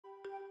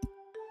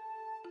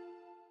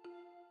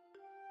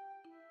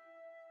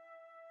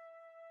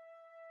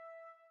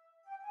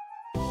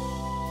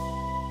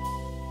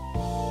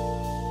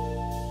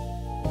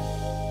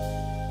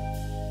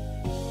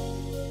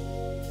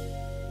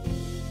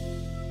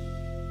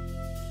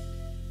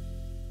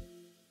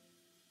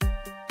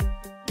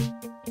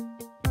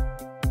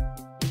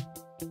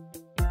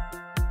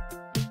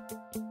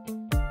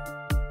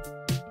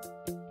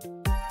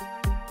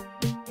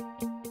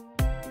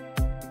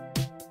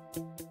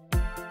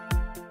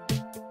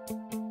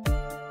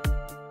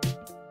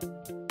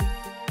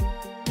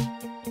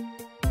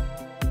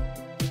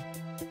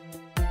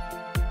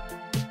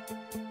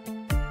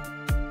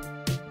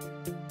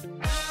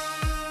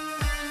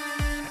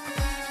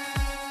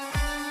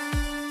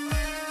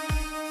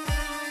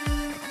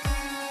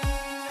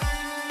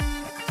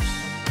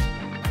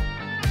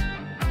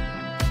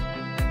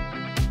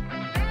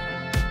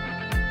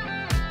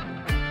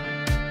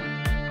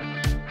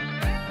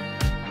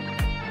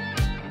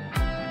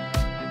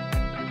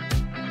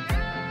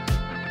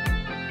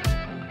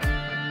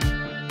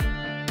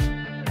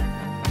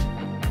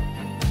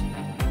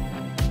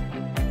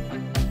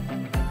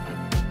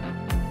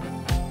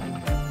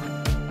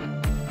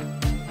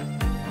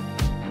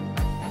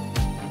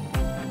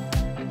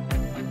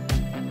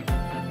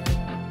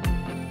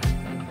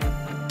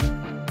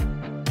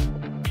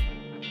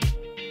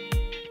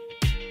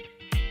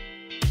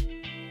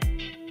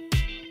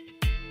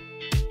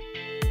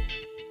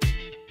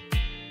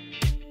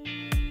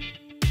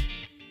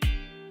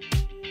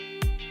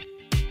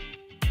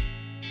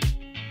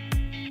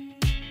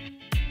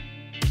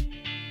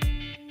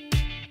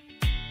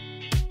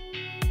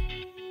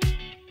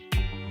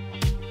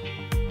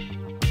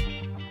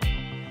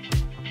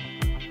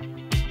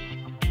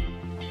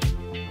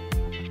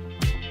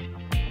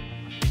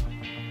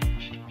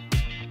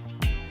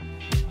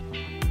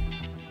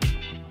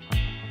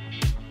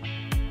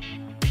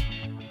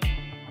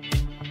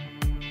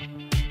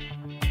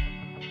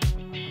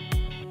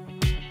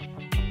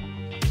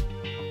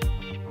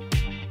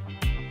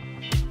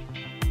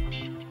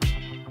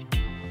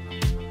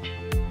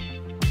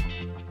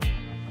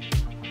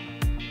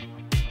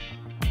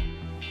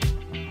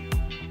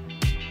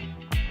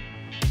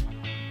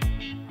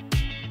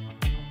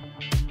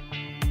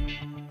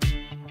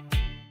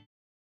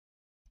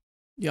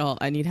Y'all,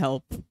 I need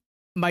help.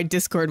 My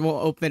Discord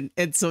won't open,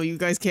 and so you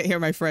guys can't hear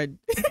my friend.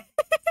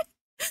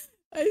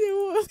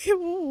 It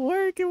won't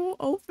work. It won't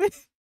open.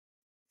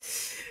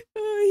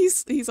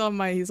 He's on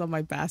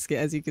my basket,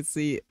 as you can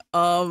see.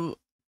 How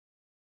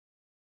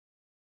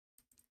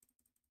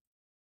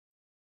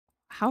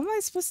am I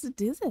supposed to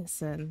do this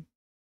then?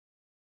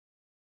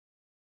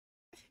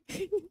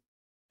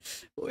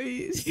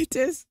 Wait,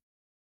 just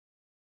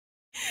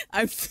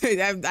I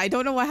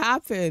don't know what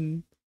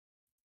happened.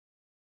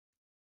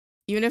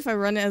 Even if I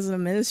run it as an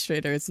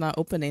administrator, it's not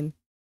opening.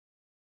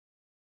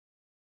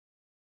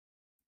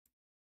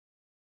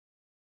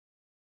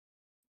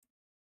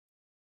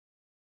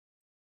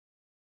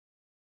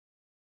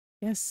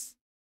 Yes.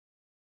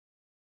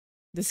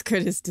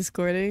 Discord is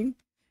discording.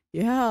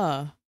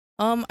 Yeah.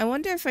 I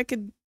wonder if I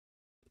could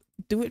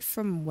do it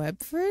from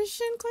web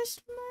version,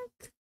 question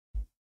mark?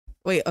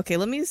 Wait, okay,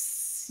 let me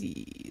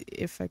see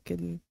if I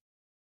can.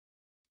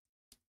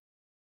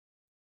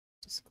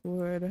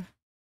 Discord.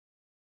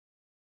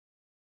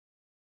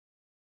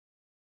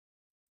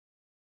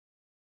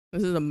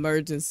 This is an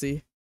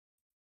emergency.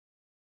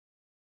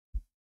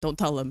 Don't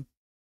tell him.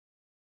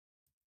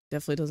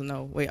 Definitely doesn't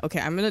know. Wait, okay,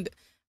 I'm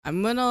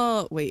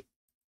gonna wait.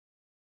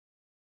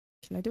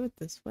 Can I do it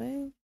this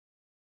way?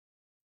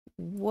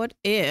 What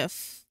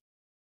if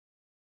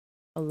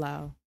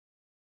allow?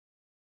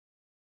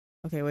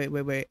 Okay,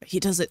 wait. He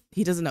doesn't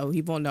know.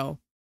 He won't know.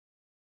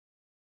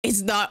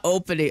 It's not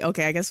opening.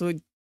 Okay, I guess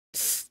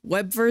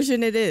web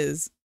version it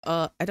is.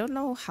 I don't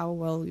know how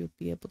well you'll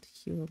be able to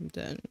hear him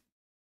then.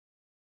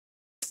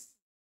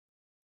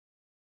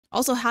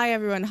 Also, hi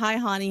everyone. Hi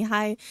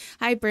Hani.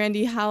 Hi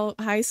Brandy.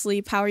 Hi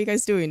Sleep. How are you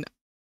guys doing?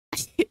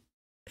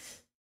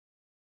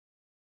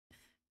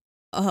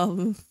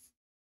 This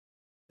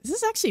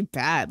is actually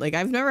bad. Like,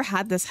 I've never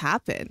had this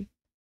happen.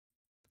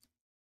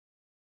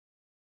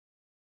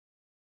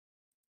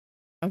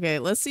 Okay,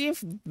 let's see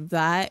if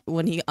that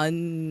when he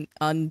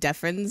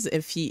undeafens,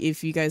 if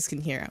you guys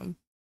can hear him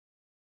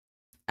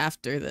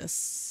after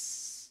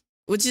this.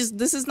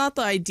 This is not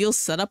the ideal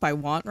setup I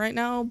want right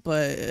now,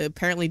 but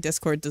apparently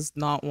Discord does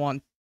not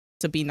want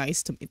to be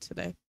nice to me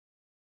today.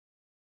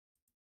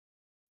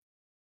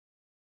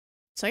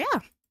 So yeah.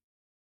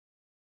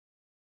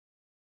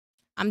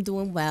 I'm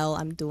doing well.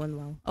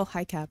 Oh,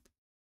 hi Cap.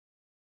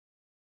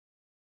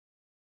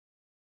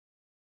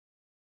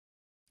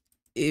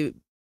 Give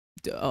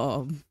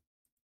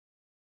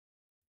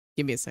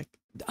me a sec.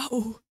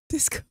 Oh,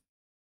 Discord.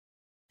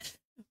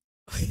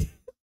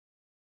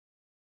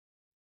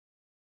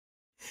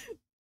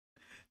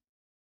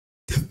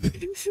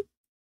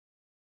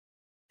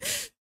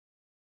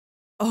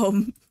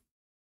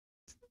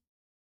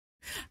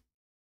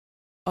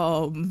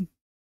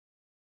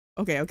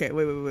 Okay,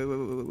 wait.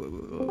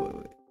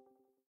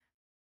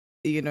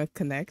 You gonna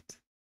connect?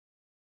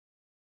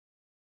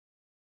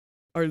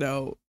 Or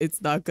no,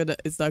 it's not gonna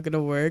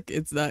work.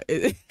 It's not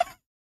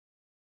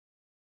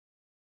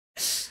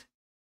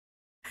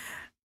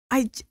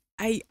I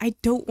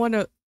don't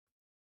wanna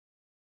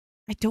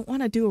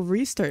do a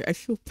restart. I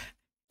feel bad.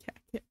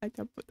 I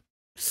can't put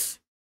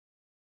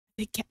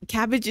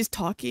Cabbage is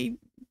talking,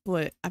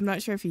 but I'm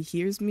not sure if he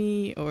hears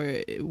me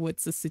or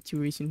what's the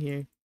situation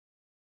here.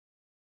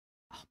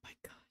 Oh my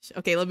gosh.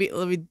 Okay, let me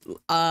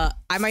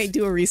I might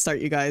do a restart,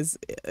 you guys.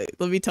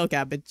 Let me tell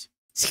Cabbage.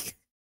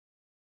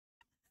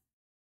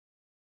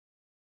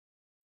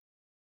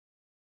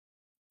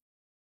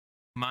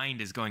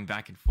 Mind is going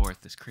back and forth,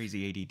 this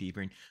crazy ADD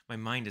brain. My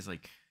mind is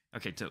like,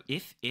 okay, so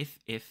if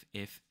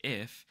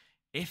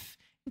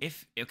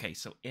okay,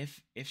 so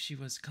if she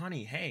was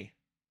Connie, hey.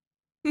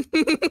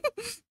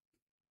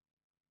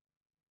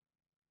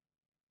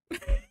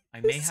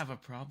 I may have a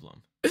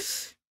problem.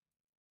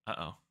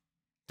 Uh-oh.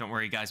 Don't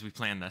worry, guys, we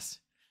planned this.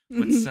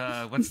 What's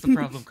the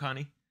problem,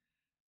 Connie?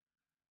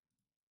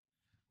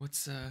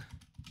 What's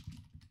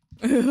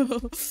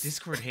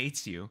Discord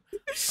hates you.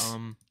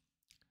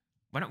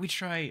 Why don't we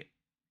try...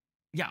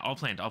 Yeah, all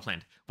planned.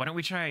 Why don't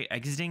we try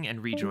exiting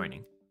and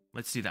rejoining?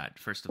 Let's do that,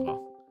 first of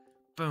all.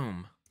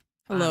 Boom.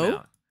 Hello? I'm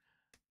out.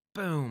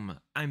 Boom.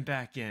 I'm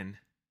back in.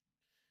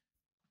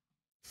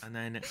 And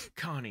then,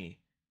 Connie,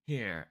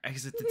 here,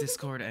 exit the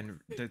Discord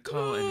and the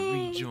call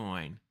and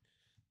rejoin.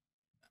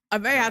 I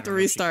may have to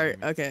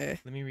restart. Okay.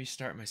 Let me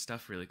restart my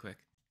stuff really quick.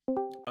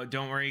 Oh,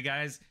 don't worry,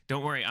 guys.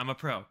 Don't worry, I'm a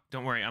pro.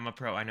 Don't worry, I'm a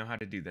pro. I know how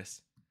to do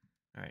this.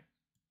 All right.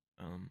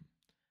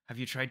 Have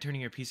you tried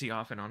turning your PC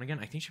off and on again?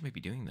 I think you might be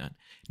doing that.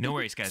 No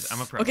worries, guys.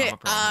 I'm a pro. Okay. I'm a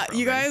pro.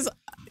 You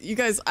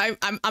guys.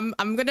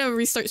 I'm gonna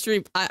restart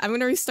stream. I'm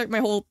gonna restart my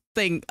whole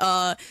thing.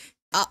 I'll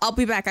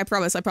be back. I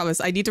promise.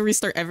 I need to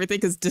restart everything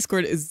because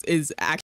Discord is actually